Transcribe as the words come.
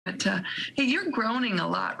Hey, you're groaning a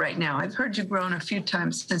lot right now. I've heard you groan a few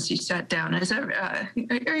times since you sat down.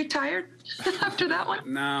 Are you tired after that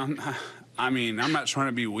one? No, I mean, I'm not trying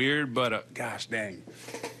to be weird, but gosh dang.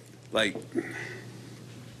 Like,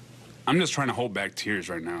 I'm just trying to hold back tears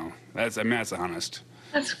right now. That's honest.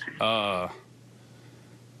 That's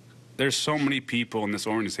There's so many people in this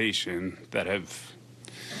organization that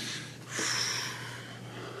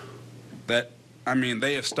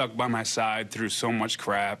they have stuck by my side through so much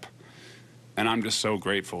crap, and I'm just so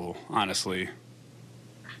grateful, honestly.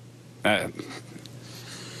 I'm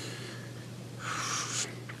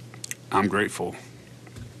grateful.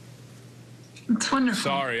 it's wonderful.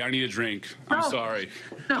 Sorry, I need a drink. I'm sorry.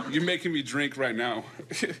 No. You're making me drink right now.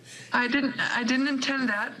 I didn't intend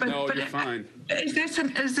that, but No, you're fine.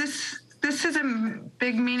 This is a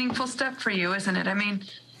big meaningful step for you, isn't it? I mean,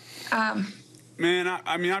 Man,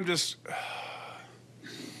 I'm just.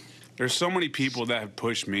 There's so many people that have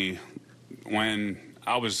pushed me when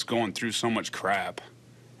I was going through so much crap.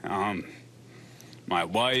 My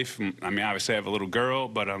wife, obviously I have a little girl,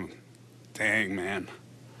 but dang, man.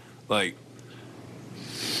 Like,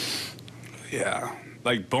 yeah.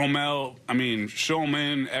 Like Bomel,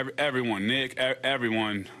 Shulman, everyone, Nick,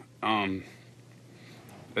 everyone.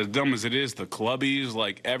 As dumb as it is, the clubbies,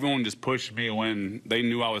 like, everyone just pushed me when they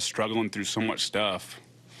knew I was struggling through so much stuff.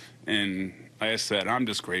 And like I said, I'm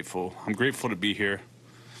just grateful. I'm grateful to be here.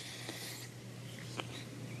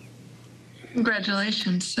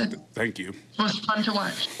 congratulations. It Thank you. was fun to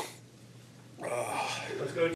watch.